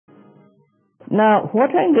Now, what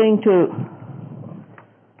I'm going to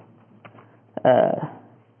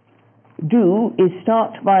do is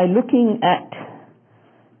start by looking at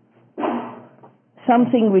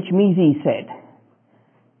something which Mises said.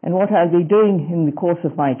 And what I'll be doing in the course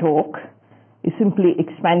of my talk is simply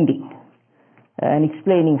expanding and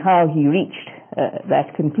explaining how he reached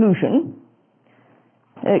that conclusion.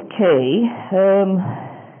 Okay.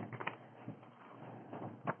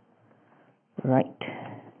 Right.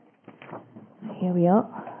 Here we are.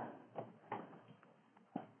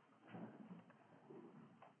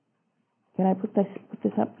 Can I put this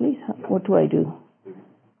up, please? What do I do?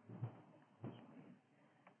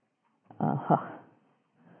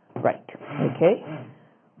 Right. Okay.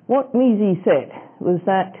 What Mises said was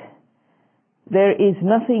that there is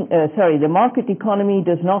nothing, the market economy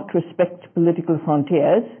does not respect political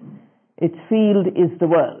frontiers. Its field is the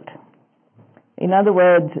world. In other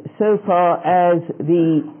words, so far as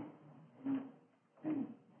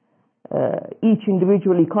each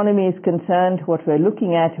individual economy is concerned, what we're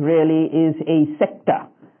looking at really is a sector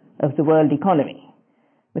of the world economy.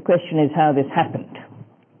 The question is how this happened.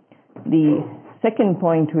 The second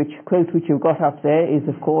quote which you've got up there is,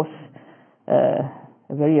 of course, a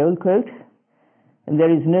very old quote, and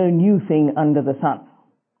there is no new thing under the sun.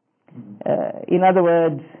 In other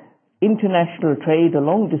words, international trade, or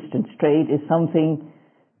long-distance trade, is something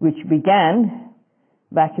which began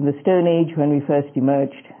back in the Stone Age when we first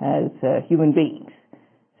emerged as human beings.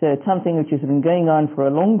 So it's something which has been going on for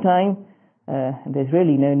a long time, and there's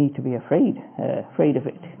really no need to be afraid of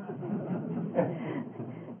it.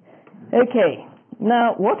 Okay,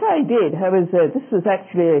 now what I did, this was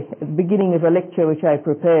actually the beginning of a lecture which I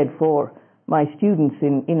prepared for my students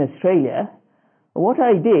in Australia. What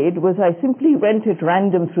I did was I simply went at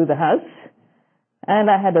random through the house, and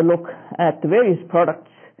I had a look at the various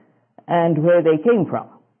products and where they came from.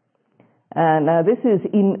 And now this is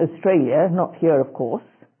in Australia, not here of course,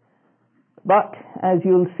 but as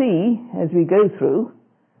you'll see as we go through,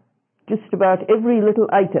 just about every little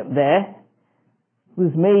item there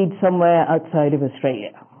was made somewhere outside of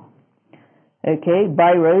Australia. Okay,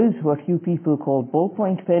 biros, what you people call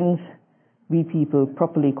ballpoint pens, we people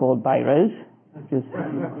properly call biros.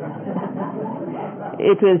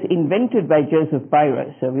 It was invented by Joseph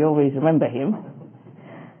Biro, so we always remember him.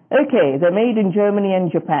 Okay, they're made in Germany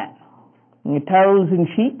and Japan. The towels and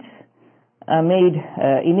sheets are made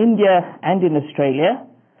in India and in Australia.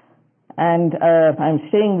 And I'm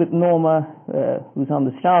staying with Norma, who's on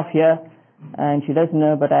the staff here, and she doesn't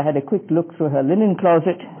know, but I had a quick look through her linen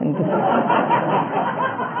closet and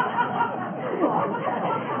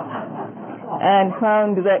and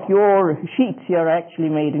found that your sheets here are actually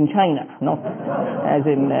made in China, not as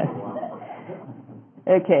in...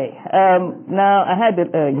 Okay, now I had,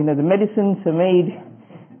 the medicines are made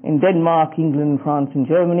in Denmark, England, France, and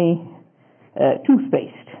Germany.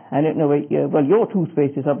 Toothpaste, I don't know where, your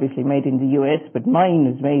toothpaste is obviously made in the US, but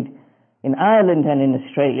mine is made in Ireland and in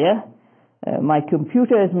Australia. My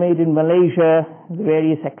computer is made in Malaysia. The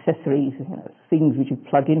various accessories, things which you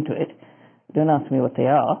plug into it, don't ask me what they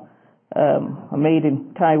are made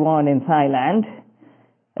in Taiwan and Thailand.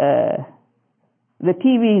 The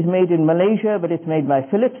TV is made in Malaysia, but it's made by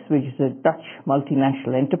Philips, which is a Dutch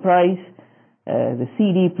multinational enterprise. The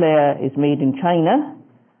CD player is made in China,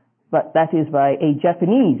 but that is by a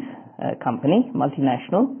Japanese company,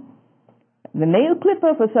 multinational. The nail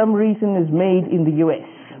clipper, for some reason, is made in the US.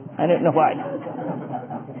 I don't know why.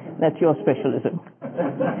 That's your specialism.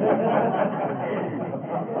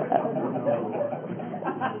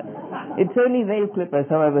 It's only nail clippers,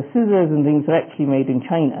 however, scissors and things are actually made in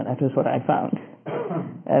China. That was what I found.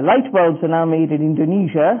 Light bulbs are now made in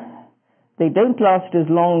Indonesia. They don't last as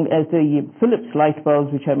long as the Philips light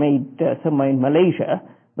bulbs, which are made somewhere in Malaysia,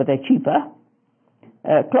 but they're cheaper.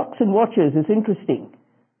 Clocks and watches is interesting.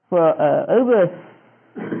 For over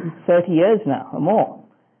 30 years now, or more,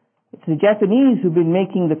 it's the Japanese who've been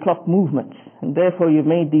making the clock movements, and therefore you've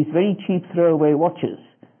made these very cheap throwaway watches.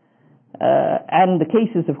 And the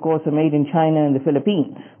cases, of course, are made in China and the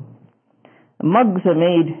Philippines. Mugs are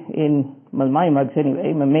made in, my mugs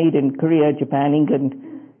anyway, are made in Korea, Japan, England,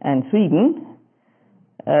 and Sweden.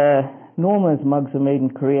 Norma's mugs are made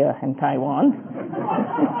in Korea and Taiwan.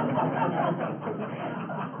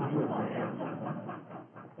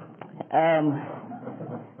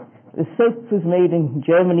 The soap was made in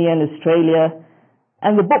Germany and Australia.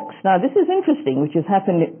 And the books, now this is interesting, which has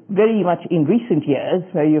happened very much in recent years,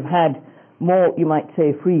 where you've had more, you might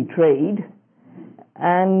say, free trade.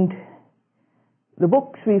 And the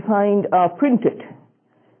books we find are printed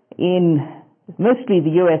in mostly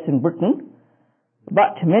the US and Britain,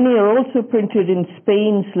 But many are also printed in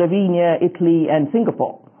Spain, Slovenia, Italy, and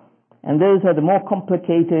Singapore. And those are the more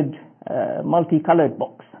complicated, multicolored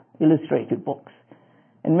books, illustrated books.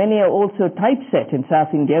 And many are also typeset in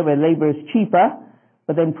South India, where labor is cheaper,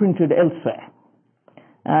 but then printed elsewhere.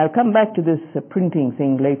 I'll come back to this printing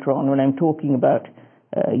thing later on when I'm talking about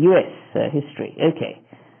US history. Okay.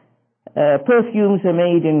 Perfumes are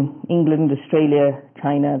made in England, Australia,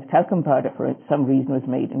 China. The talcum powder, for some reason, was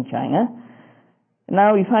made in China.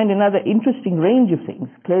 Now we find another interesting range of things: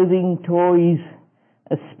 clothing, toys,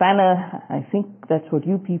 a spanner. I think that's what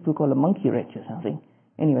you people call a monkey wrench or something.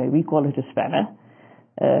 Anyway, we call it a spanner.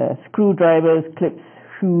 Screwdrivers, clips,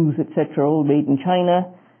 shoes, etc., all made in China.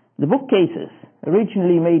 The bookcases,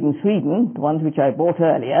 originally made in Sweden, the ones which I bought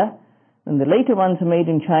earlier, and the later ones are made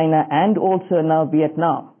in China and also now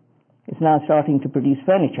Vietnam. It's now starting to produce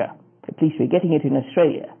furniture. At least we're getting it in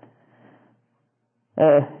Australia.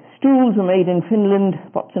 Stools are made in Finland,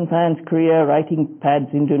 pots and pans, Korea, writing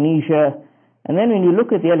pads, Indonesia. And then when you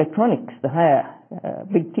look at the electronics, the higher,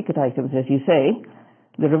 big ticket items, as you say,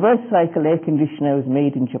 the reverse cycle air conditioner was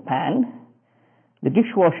made in Japan. The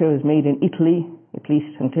dishwasher was made in Italy, at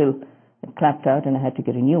least until it clapped out and I had to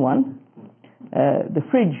get a new one. The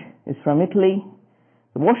fridge is from Italy.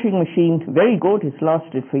 The washing machine, very good, it's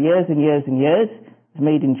lasted for years and years and years. It's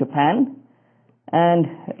made in Japan. And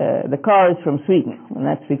the car is from Sweden, and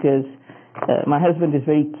that's because my husband is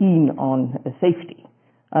very keen on safety.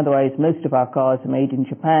 Otherwise, most of our cars are made in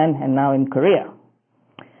Japan and now in Korea.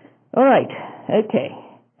 All right, okay.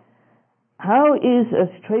 How is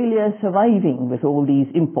Australia surviving with all these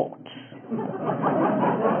imports?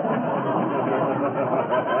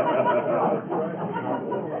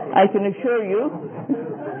 I can assure you,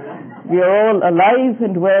 we are all alive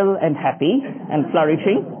and well and happy and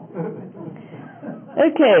flourishing.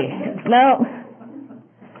 Okay, now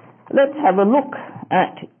let's have a look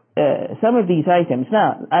at some of these items.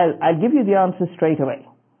 Now, I'll give you the answer straight away.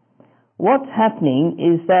 What's happening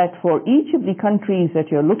is that for each of the countries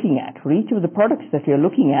that you're looking at, for each of the products that you're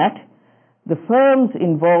looking at, the firms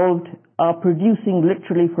involved are producing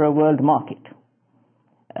literally for a world market.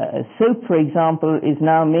 Soap, for example, is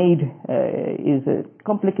now made, is a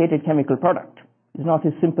complicated chemical product. It's not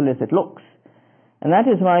as simple as it looks. And that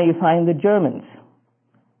is why you find the Germans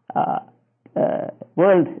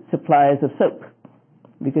world suppliers of soap,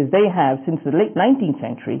 because they have, since the late 19th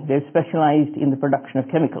century, they've specialized in the production of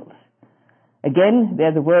chemicals. Again,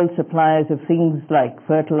 they're the world suppliers of things like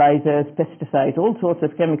fertilizers, pesticides, all sorts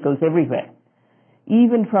of chemicals everywhere.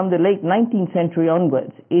 Even from the late 19th century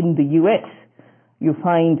onwards, in the US, you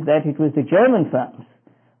find that it was the German firms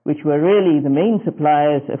which were really the main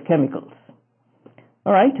suppliers of chemicals.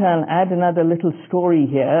 All right, I'll add another little story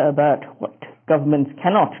here about what governments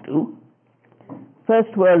cannot do.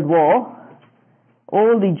 First World War,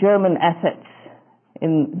 all the German assets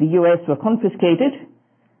in the US were confiscated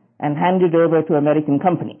and handed over to American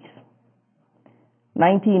companies.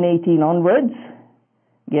 1918 onwards,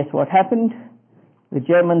 guess what happened? The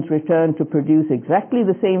Germans returned to produce exactly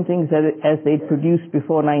the same things as they'd produced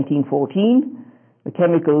before 1914, the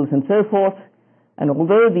chemicals and so forth, and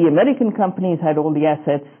although the American companies had all the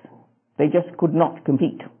assets, they just could not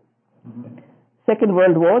compete. Second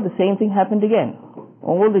World War, the same thing happened again.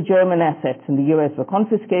 All the German assets in the US were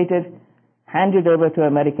confiscated, handed over to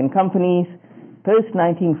American companies.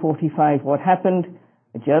 Post-1945, what happened?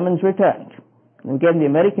 The Germans returned. And again, the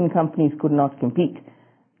American companies could not compete.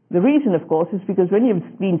 The reason, of course, is because when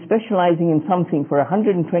you've been specializing in something for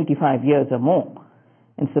 125 years or more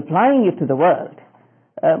and supplying it to the world,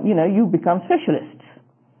 you become specialists.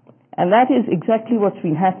 And that is exactly what's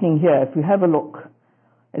been happening here. If you have a look,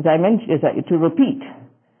 as I mentioned, to repeat,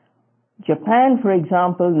 Japan, for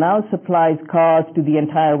example, now supplies cars to the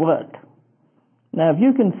entire world. Now, if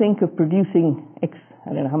you can think of producing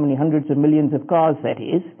I don't know how many hundreds of millions of cars that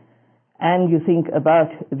is, and you think about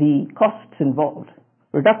the costs involved,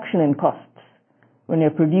 reduction in costs when you're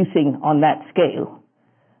producing on that scale,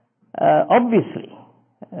 obviously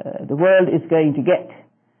the world is going to get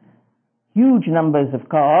huge numbers of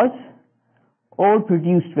cars, all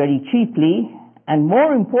produced very cheaply, and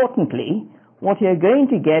more importantly, what you're going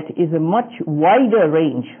to get is a much wider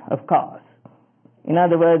range of cars. In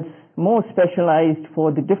other words, more specialized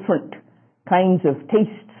for the different kinds of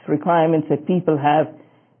tastes, requirements that people have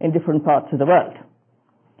in different parts of the world.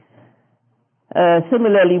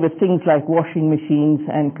 Similarly, with things like washing machines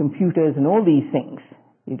and computers and all these things,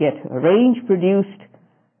 you get a range produced,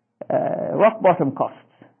 rock bottom costs,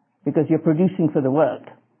 because you're producing for the world.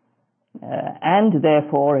 And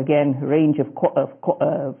therefore, again, range of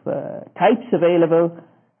types available,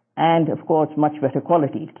 and of course much better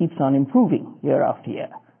quality. It keeps on improving year after year,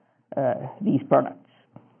 these products.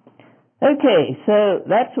 Okay, so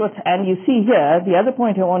that's what, and you see here, the other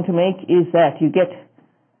point I want to make is that you get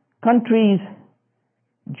countries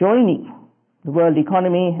joining the world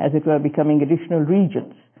economy, as it were, becoming additional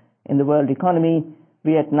regions in the world economy.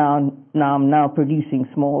 Vietnam now producing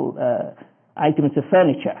small items of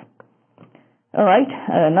furniture. All right,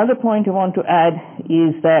 another point I want to add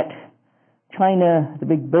is that China, the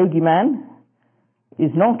big bogeyman,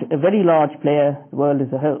 is not a very large player in the world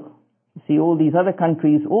as a whole. You see all these other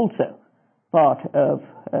countries also part of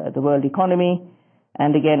the world economy,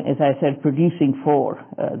 and again, as I said, producing for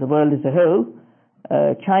the world as a whole.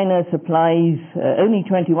 China supplies only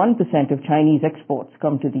 21% of Chinese exports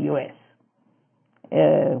come to the US.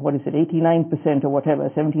 89% or whatever,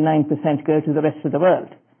 79% go to the rest of the world.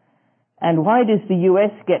 And why does the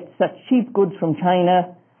US get such cheap goods from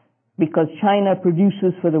China? Because China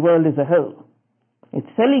produces for the world as a whole. It's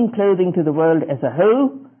selling clothing to the world as a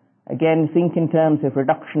whole. Again, think in terms of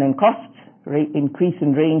reduction in costs, increase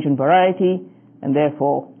in range and variety, and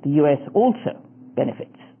therefore the US also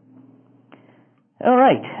benefits. All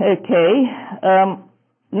right, okay.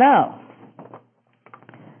 Now,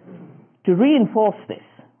 to reinforce this,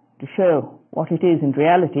 to show what it is in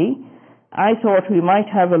reality, I thought we might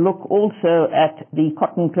have a look also at the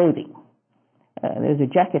cotton clothing. There's a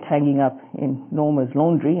jacket hanging up in Norma's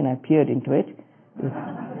laundry, and I peered into it. It was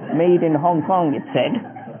made in Hong Kong, it said.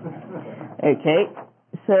 Okay,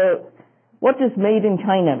 so what does made in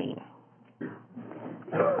China mean?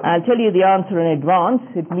 I'll tell you the answer in advance.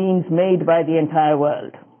 It means made by the entire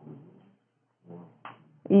world.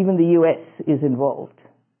 Even the US is involved.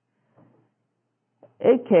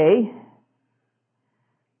 Okay.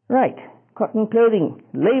 Right. Cotton clothing.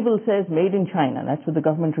 Label says made in China. That's what the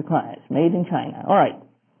government requires. Made in China. All right.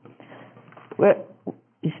 Well,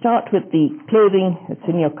 you start with the clothing that's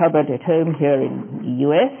in your cupboard at home here in the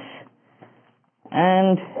US.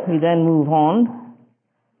 And we then move on.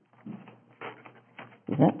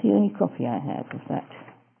 Is that the only copy I have of that?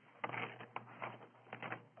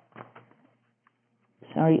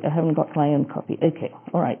 Sorry, I haven't got my own copy. Okay,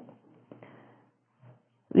 all right.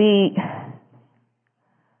 The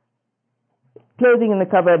clothing in the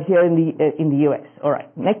cupboard here in the US. All right.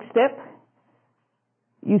 Next step.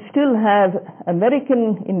 You still have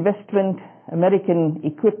American investment, American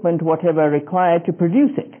equipment, whatever required to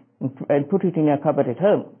produce it and put it in your cupboard at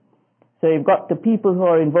home. So you've got the people who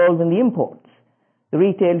are involved in the imports, the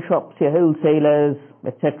retail shops, your wholesalers,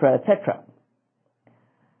 etc., etc.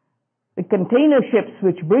 The container ships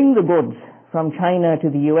which bring the goods from China to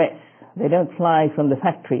the US, they don't fly from the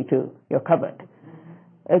factory to your cupboard.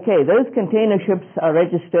 Okay, those container ships are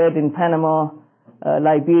registered in Panama,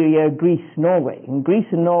 Liberia, Greece, Norway. In Greece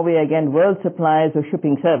and Norway, again, world suppliers of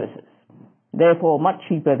shipping services. Therefore, much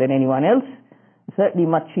cheaper than anyone else, certainly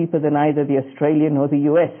much cheaper than either the Australian or the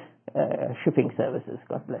US shipping services,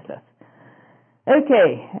 God bless us.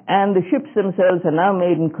 Okay, and the ships themselves are now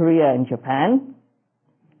made in Korea and Japan.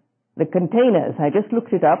 The containers, I just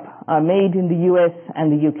looked it up, are made in the US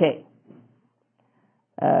and the UK.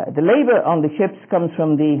 The labor on the ships comes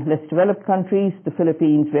from the less developed countries, the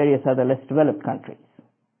Philippines, various other less developed countries.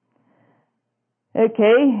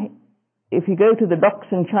 Okay, if you go to the docks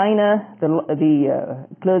in China, the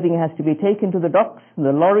clothing has to be taken to the docks.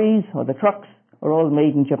 The lorries or the trucks are all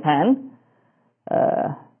made in Japan.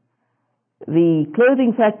 The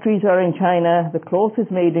clothing factories are in China, the cloth is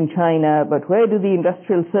made in China, but where do the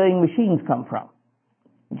industrial sewing machines come from?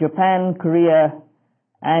 Japan, Korea,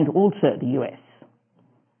 and also the US.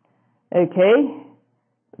 Okay,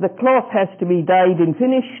 the cloth has to be dyed and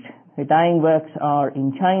finished. The dyeing works are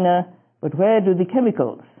in China, but where do the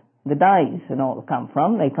chemicals, the dyes and all come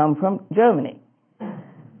from? They come from Germany.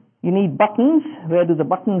 You need buttons. Where do the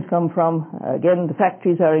buttons come from? Again, the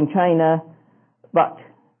factories are in China, but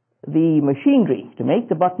the machinery to make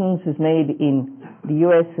the buttons is made in the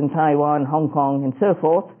US and Taiwan, Hong Kong, and so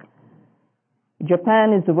forth.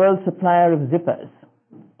 Japan is the world supplier of zippers.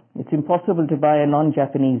 It's impossible to buy a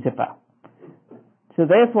non-Japanese zipper. So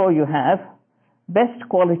therefore you have best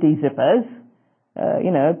quality zippers,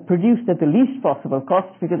 produced at the least possible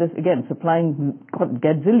cost, because it's, again, supplying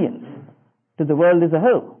gazillions to the world as a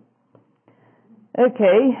whole.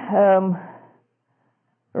 Okay,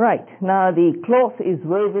 right. Now the cloth is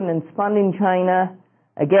woven and spun in China.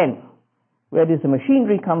 Again, where does the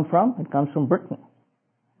machinery come from? It comes from Britain.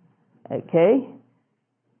 Okay.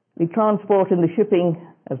 The transport and the shipping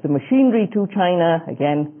of the machinery to China,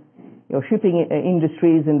 again, your shipping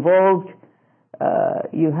industry is involved.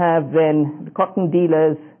 You have then the cotton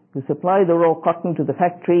dealers who supply the raw cotton to the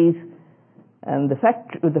factories. And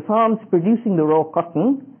the farms producing the raw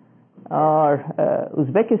cotton are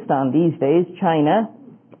Uzbekistan these days, China,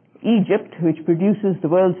 Egypt, which produces the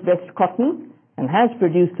world's best cotton and has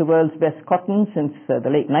produced the world's best cotton since the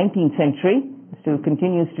late 19th century, still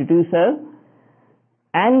continues to do so,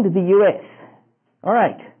 and the US. All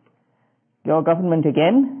right, your government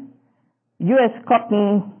again. US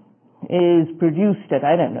cotton is produced at,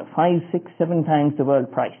 I don't know, 5, 6, 7 times the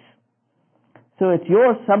world price. So it's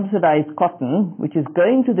your subsidized cotton which is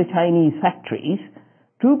going to the Chinese factories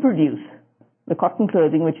to produce the cotton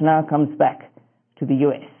clothing which now comes back to the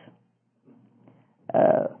US.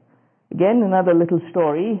 Again, another little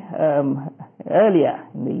story. Earlier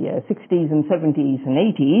in the 60s and 70s and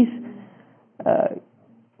 80s,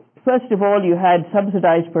 first of all, you had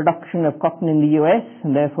subsidized production of cotton in the US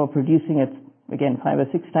and therefore producing it, again, 5 or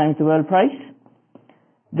 6 times the world price.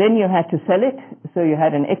 Then you had to sell it, so you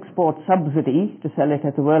had an export subsidy to sell it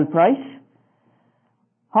at the world price.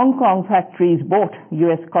 Hong Kong factories bought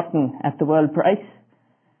US cotton at the world price,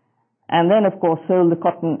 and then, of course, sold the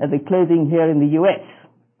clothing here in the US.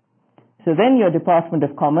 So then your Department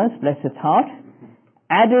of Commerce, bless its heart,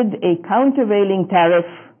 added a countervailing tariff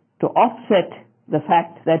to offset the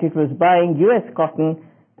fact that it was buying US cotton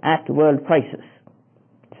at world prices.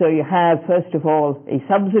 So you have, first of all, a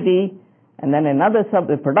subsidy, and then another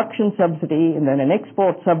production subsidy, and then an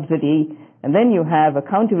export subsidy, and then you have a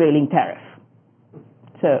countervailing tariff.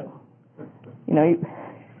 So,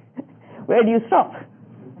 where do you stop?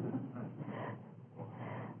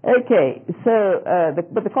 Okay, so,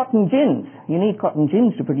 but the cotton gins, you need cotton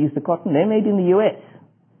gins to produce the cotton, they're made in the US.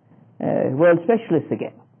 World specialists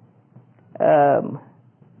again.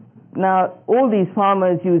 Now, all these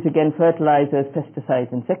farmers use, again, fertilizers,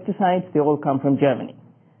 pesticides, insecticides. They all come from Germany.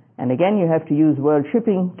 And again, you have to use world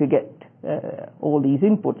shipping to get all these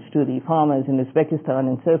inputs to the farmers in Uzbekistan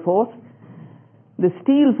and so forth. The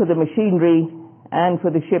steel for the machinery and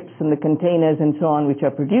for the ships and the containers and so on which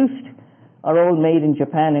are produced are all made in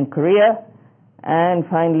Japan and Korea. And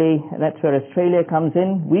finally, that's where Australia comes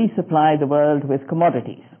in. We supply the world with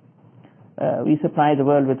commodities. We supply the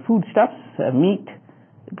world with foodstuffs, meat,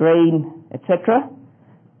 grain, etc.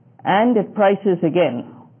 And at prices, again,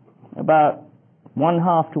 about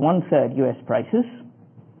 1/2 to 1/3 US prices.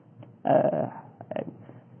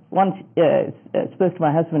 Once spoke to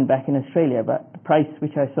my husband back in Australia about the price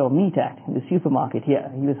which I saw meat at in the supermarket here.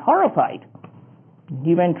 He was horrified.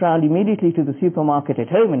 He went round immediately to the supermarket at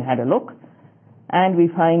home and had a look, and we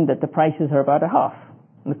find that the prices are about 1/2,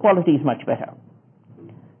 and the quality is much better.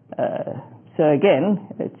 So again,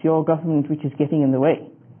 it's your government which is getting in the way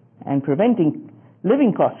and preventing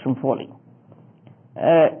living costs from falling.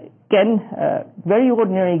 Again, very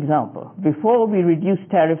ordinary example. Before we reduced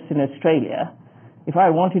tariffs in Australia, if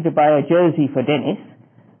I wanted to buy a jersey for Dennis,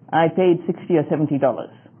 I paid $60 or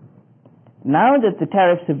 $70. Now that the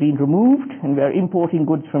tariffs have been removed and we're importing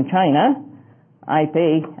goods from China, I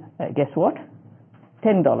pay, guess what?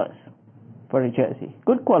 $10 for a jersey.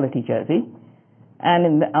 Good quality jersey.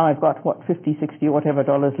 And now I've got, what, 50, 60, whatever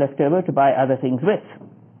dollars left over to buy other things with.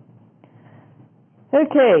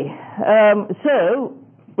 Okay, so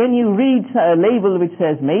when you read a label which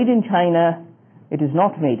says made in China, it is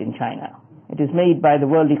not made in China. It is made by the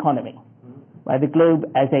world economy, by the globe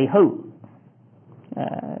as a whole.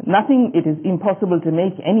 It is impossible to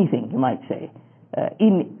make anything, you might say,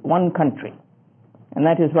 in one country. And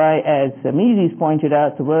that is why, as Mises pointed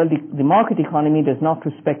out, the market economy does not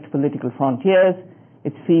respect political frontiers.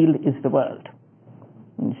 Its field is the world.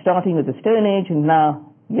 And starting with the Stone Age and now,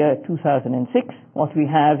 year 2006, what we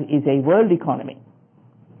have is a world economy.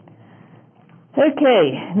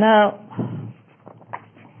 Okay, now,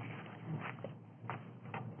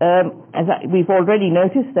 we've already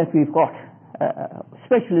noticed that we've got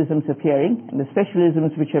specialisms appearing, and the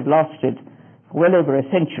specialisms which have lasted for well over a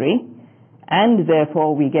century, and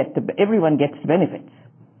therefore everyone gets the benefits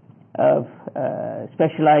of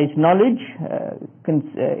specialized knowledge,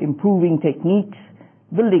 improving techniques,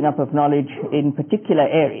 building up of knowledge in particular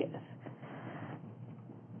areas.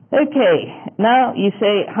 Okay, now you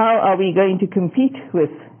say, how are we going to compete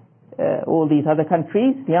with all these other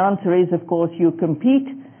countries? The answer is, of course, you compete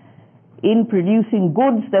in producing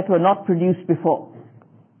goods that were not produced before.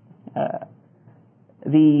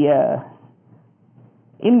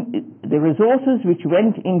 The resources which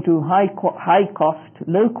went into high cost,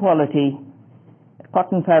 low quality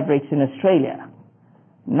cotton fabrics in Australia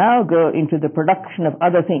now go into the production of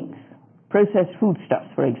other things, processed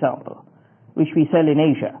foodstuffs, for example, which we sell in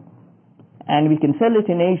Asia. And we can sell it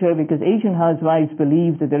in Asia because Asian housewives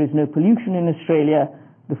believe that there is no pollution in Australia,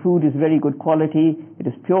 the food is very good quality, it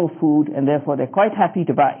is pure food, and therefore they're quite happy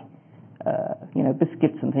to buy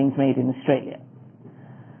biscuits and things made in Australia.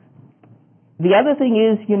 The other thing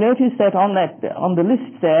is, you notice that on the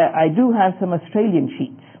list there, I do have some Australian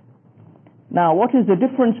sheets. Now, what is the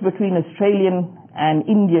difference between Australian and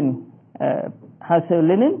Indian household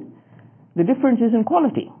linen? The difference is in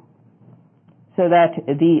quality. So that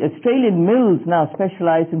the Australian mills now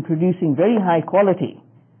specialize in producing very high quality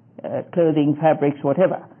clothing, fabrics,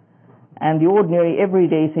 whatever. And the ordinary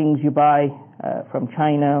everyday things you buy from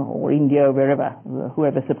China or India or wherever,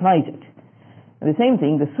 whoever supplies it. And the same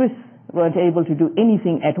thing, the Swiss weren't able to do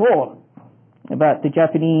anything at all about the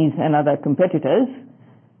Japanese and other competitors.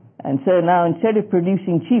 And so now, instead of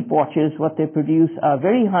producing cheap watches, what they produce are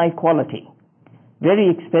very high quality, very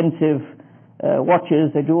expensive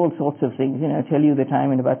watches. They do all sorts of things, tell you the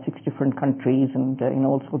time in about 6 different countries and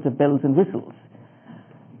all sorts of bells and whistles.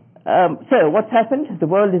 So what's happened? The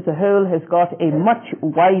world as a whole has got a much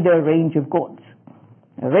wider range of goods.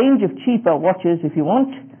 A range of cheaper watches if you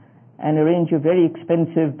want, and a range of very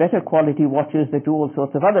expensive, better quality watches that do all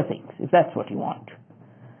sorts of other things, if that's what you want.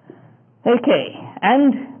 Okay,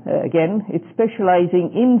 and again, it's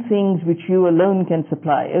specializing in things which you alone can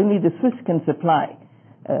supply. Only the Swiss can supply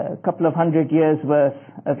a couple of 100 years worth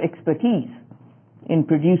of expertise in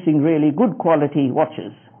producing really good quality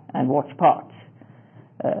watches and watch parts.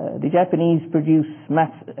 The Japanese produce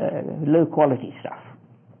low quality stuff.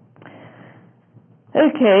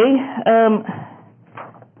 Okay,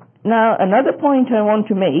 now another point I want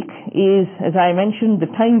to make is, as I mentioned,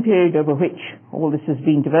 the time period over which all this has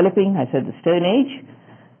been developing. I said the Stone Age,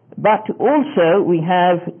 but also we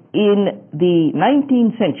have in the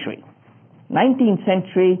 19th century. 19th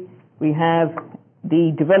century, we have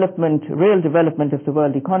the real development of the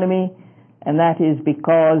world economy, and that is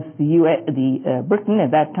because Britain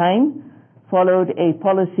at that time followed a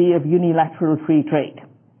policy of unilateral free trade.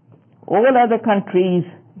 All other countries,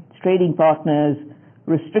 its trading partners,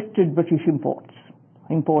 restricted British imports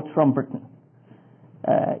from Britain.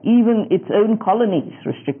 Even its own colonies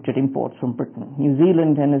restricted imports from Britain. New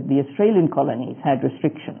Zealand and the Australian colonies had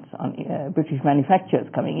restrictions on British manufacturers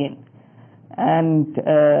coming in. And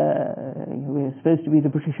we were supposed to be the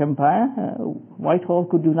British Empire. Whitehall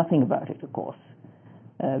could do nothing about it, of course,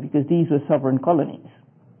 because these were sovereign colonies.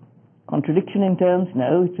 Contradiction in terms?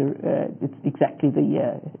 No, it's exactly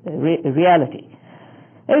the reality.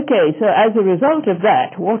 Okay, so as a result of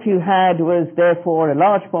that, what you had was therefore a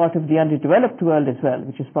large part of the underdeveloped world as well,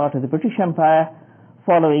 which is part of the British Empire,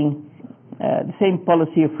 following the same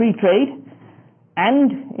policy of free trade.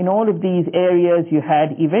 And in all of these areas, you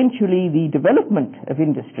had eventually the development of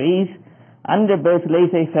industries under both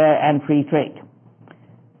laissez-faire and free trade.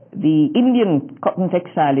 The Indian cotton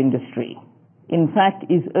textile industry, in fact,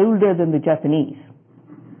 is older than the Japanese.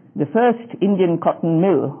 The first Indian cotton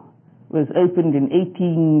mill was opened in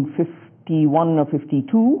 1851 or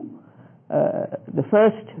 52. The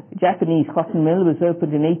first Japanese cotton mill was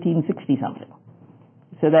opened in 1860 something.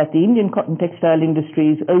 So that the Indian cotton textile industry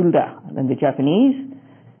is older than the Japanese.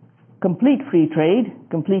 Complete free trade,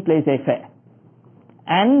 complete laissez-faire.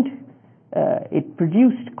 And it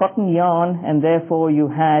produced cotton yarn, and therefore you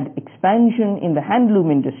had expansion in the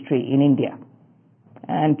handloom industry in India.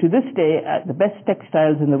 And to this day, the best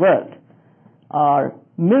textiles in the world are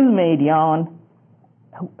mill-made yarn,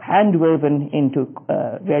 hand-woven into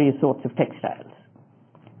various sorts of textiles.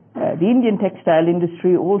 The Indian textile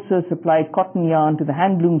industry also supplied cotton yarn to the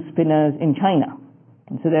handloom spinners in China.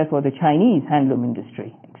 And so therefore the Chinese handloom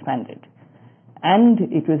industry expanded. And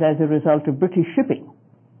it was as a result of British shipping,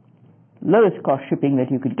 lowest cost shipping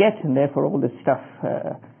that you could get, and therefore all this stuff,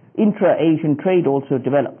 intra-Asian trade also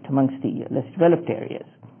developed amongst the less developed areas.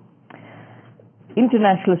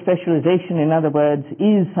 International specialization, in other words,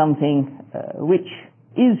 is something which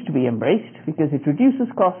is to be embraced because it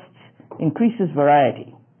reduces costs, increases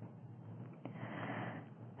variety.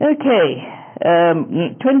 Okay,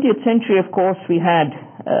 20th century, of course, we had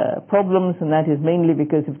problems, and that is mainly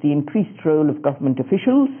because of the increased role of government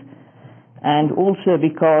officials, and also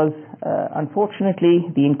because, unfortunately,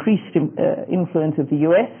 the increased influence of the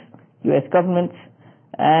US government,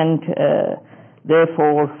 and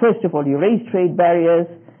therefore, first of all, you raise trade barriers,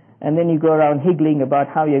 and then you go around higgling about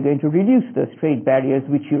how you're going to reduce those trade barriers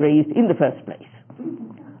which you raised in the first place.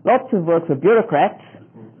 Lots of work for bureaucrats,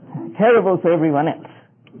 terrible for everyone else.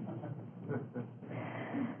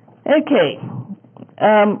 Okay,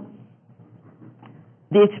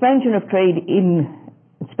 the expansion of trade in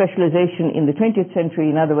specialization in the 20th century,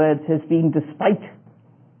 in other words, has been despite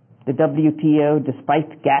the WTO,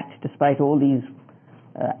 despite GATT, despite all these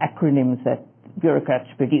acronyms that bureaucrats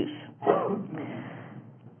produce.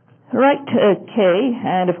 Right, okay,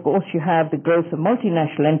 and of course you have the growth of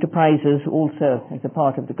multinational enterprises also as a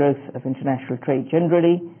part of the growth of international trade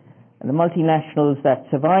generally. And the multinationals that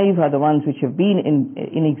survive are the ones which have been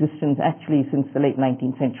in existence actually since the late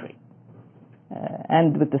 19th century.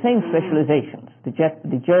 And with the same specializations.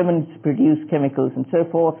 The Germans produce chemicals and so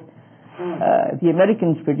forth. The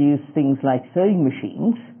Americans produce things like sewing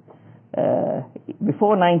machines.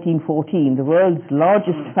 Before 1914, the world's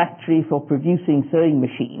largest factory for producing sewing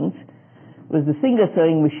machines was the Singer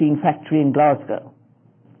sewing machine factory in Glasgow.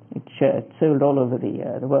 It sold all over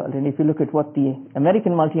the world. And if you look at what the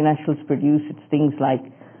American multinationals produce, it's things like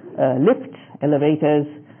lifts, elevators,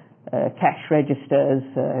 cash registers,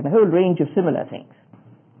 and a whole range of similar things.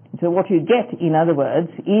 And so what you get, in other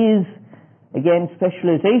words, is, again,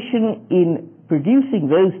 specialization in producing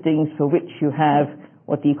those things for which you have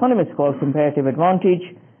what the economists call comparative advantage,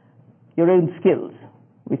 your own skills,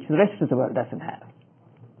 which the rest of the world doesn't have.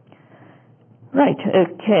 Right,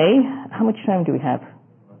 okay. How much time do we have?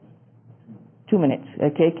 2 minutes.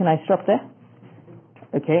 Okay, can I stop there?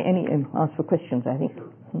 Okay, ask for questions, I think.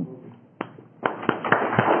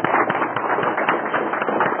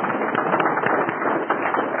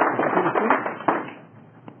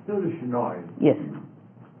 Sudha Shenoy. Yes.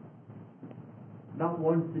 Not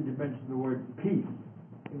once did you mention the word peace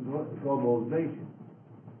in globalization.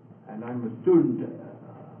 And I'm a student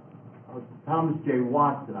of Thomas J.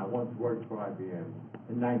 Watson. I once worked for IBM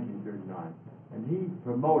in 1939. And he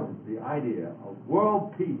promoted the idea of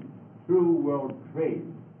world peace through world trade.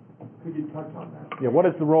 Could you touch on that? Yeah, what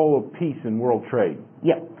is the role of peace in world trade?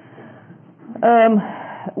 Yeah.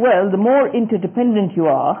 Well, the more interdependent you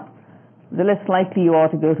are, the less likely you are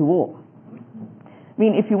to go to war. I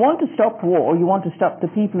mean, if you want to stop war, you want to stop the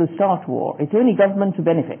people who start war. It's only governments who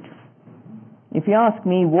benefit. If you ask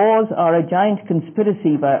me, wars are a giant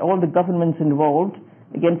conspiracy by all the governments involved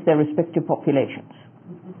against their respective populations.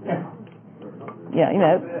 Yeah, you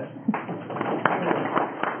know.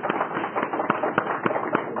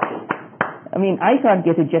 I mean, I can't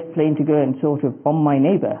get a jet plane to go and sort of bomb my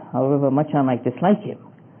neighbor, however much I might dislike him.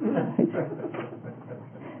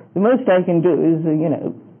 The most I can do is,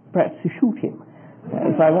 perhaps to shoot him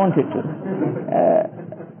if I wanted to.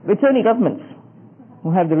 It's only governments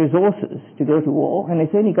who have the resources to go to war, and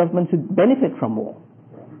it's only governments who benefit from war.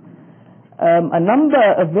 A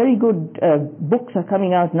number of very good books are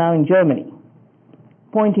coming out now in Germany,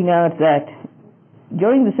 pointing out that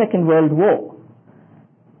during the Second World War,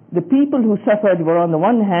 the people who suffered were on the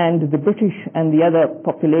one hand the British and the other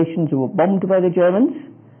populations who were bombed by the Germans,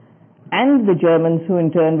 and the Germans who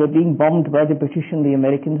in turn were being bombed by the British and the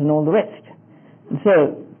Americans and all the rest. And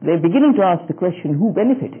so they're beginning to ask the question, who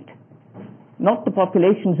benefited? Not the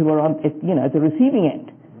populations who were on at the receiving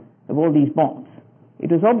end of all these bombs.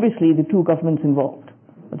 It was obviously the two governments involved,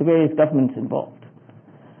 or the various governments involved.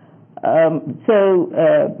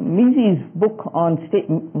 Mises' book on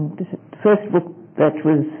the first book that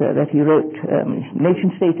he wrote,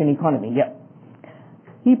 Nation, State and Economy,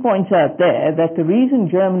 he points out there that the reason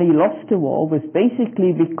Germany lost the war was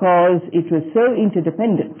basically because it was so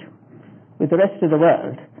interdependent with the rest of the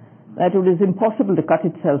world that it was impossible to cut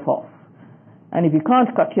itself off. And if you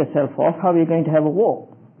can't cut yourself off, how are you going to have a war?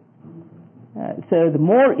 So the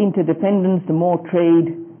more interdependence, the more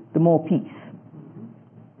trade, the more peace.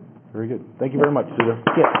 Very good. Thank you very much, Sudha.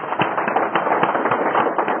 Yeah.